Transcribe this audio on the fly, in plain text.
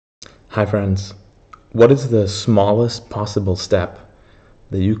Hi friends, what is the smallest possible step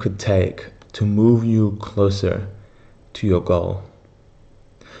that you could take to move you closer to your goal?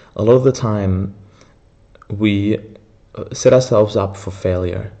 A lot of the time we set ourselves up for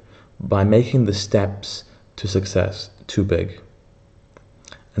failure by making the steps to success too big.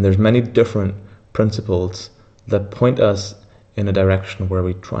 And there's many different principles that point us in a direction where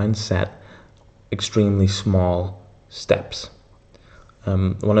we try and set extremely small steps.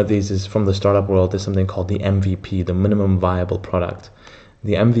 One of these is from the startup world. There's something called the MVP, the minimum viable product.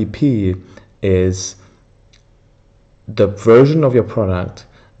 The MVP is the version of your product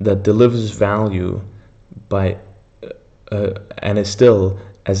that delivers value by and is still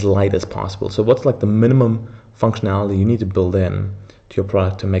as light as possible. So what's like the minimum functionality you need to build in to your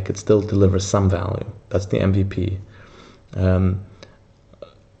product to make it still deliver some value? That's the MVP.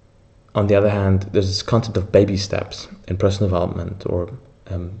 On the other hand, there's this concept of baby steps in personal development or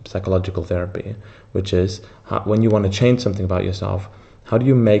psychological therapy, which is when you want to change something about yourself, how do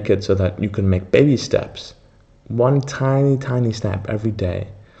you make it so that you can make baby steps, one tiny, tiny step every day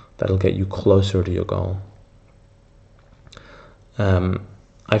that'll get you closer to your goal.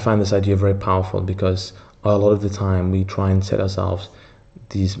 I find this idea very powerful because a lot of the time we try and set ourselves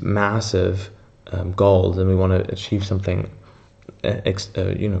these massive goals and we want to achieve something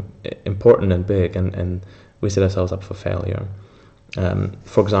important and big, and we set ourselves up for failure.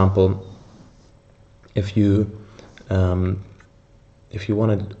 For example, if you want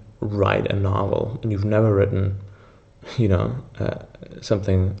to write a novel and you've never written,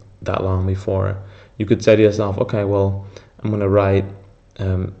 something that long before, you could say to yourself, okay, well, I'm going to write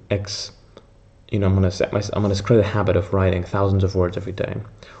X. I'm going to create a habit of writing thousands of words every day.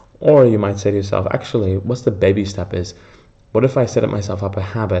 Or you might say to yourself, actually, what's the baby step is, what if I set myself up a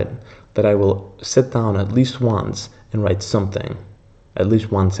habit that I will sit down at least once and write something, at least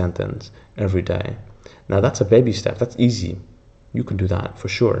one sentence every day? Now that's a baby step. That's easy. You can do that for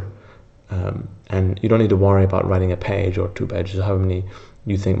sure. And you don't need to worry about writing a page or 2 pages, or however many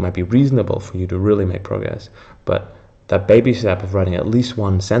you think might be reasonable for you to really make progress. But that baby step of writing at least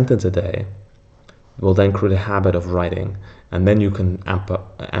one sentence a day will then create a habit of writing. And then you can amp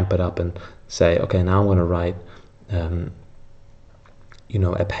it up and say, okay, now I'm going to write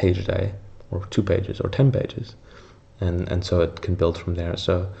a page a day, or 2 pages, or 10 pages, and so it can build from there.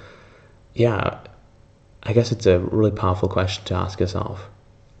 So yeah, I guess it's a really powerful question to ask yourself.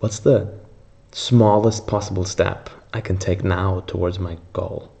 What's the smallest possible step I can take now towards my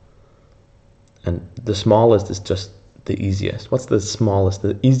goal? And the smallest is just the easiest. What's the smallest,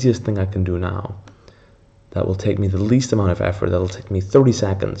 the easiest thing I can do now that will take me the least amount of effort, that'll take me 30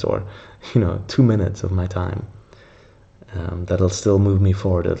 seconds or 2 minutes of my time? That'll still move me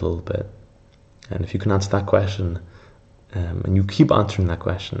forward a little bit. And if you can answer that question, and you keep answering that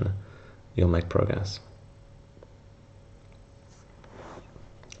question, you'll make progress.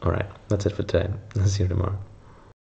 All right, that's it for today. See you tomorrow.